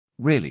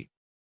Really?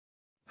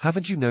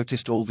 Haven't you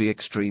noticed all the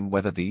extreme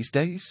weather these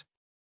days?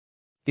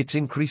 It's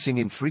increasing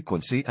in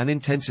frequency and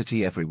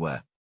intensity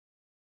everywhere.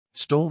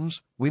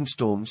 Storms,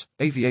 windstorms,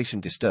 aviation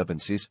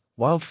disturbances,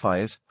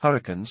 wildfires,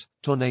 hurricanes,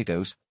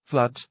 tornadoes,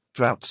 floods,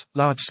 droughts,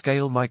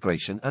 large-scale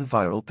migration and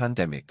viral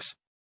pandemics.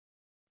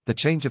 The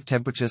change of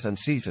temperatures and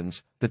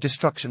seasons, the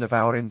destruction of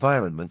our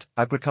environment,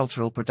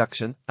 agricultural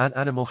production and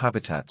animal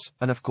habitats,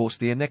 and of course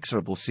the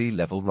inexorable sea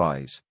level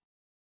rise.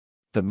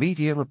 The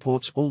media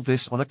reports all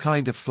this on a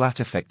kind of flat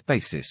effect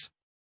basis.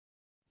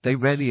 They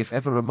rarely if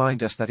ever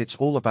remind us that it's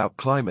all about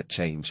climate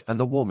change and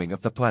the warming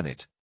of the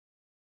planet.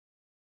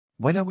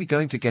 When are we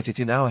going to get it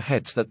in our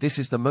heads that this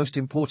is the most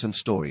important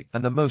story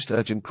and the most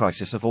urgent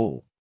crisis of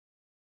all?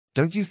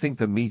 Don't you think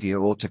the media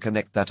ought to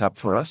connect that up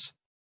for us?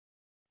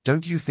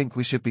 Don't you think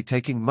we should be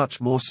taking much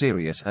more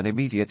serious and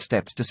immediate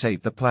steps to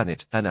save the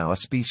planet and our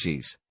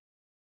species?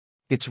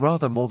 It's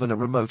rather more than a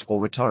remote or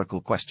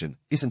rhetorical question,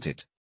 isn't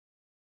it?